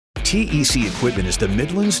TEC Equipment is the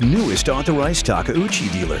Midland's newest authorized Takeuchi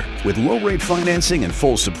dealer. With low-rate financing and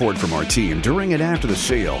full support from our team during and after the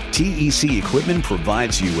sale, TEC Equipment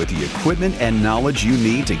provides you with the equipment and knowledge you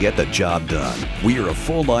need to get the job done. We are a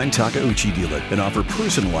full-line Takeuchi dealer and offer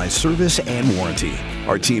personalized service and warranty.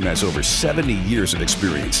 Our team has over 70 years of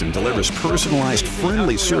experience and delivers personalized,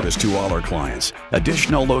 friendly service to all our clients.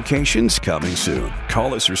 Additional locations coming soon.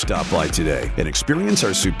 Call us or stop by today and experience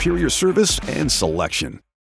our superior service and selection.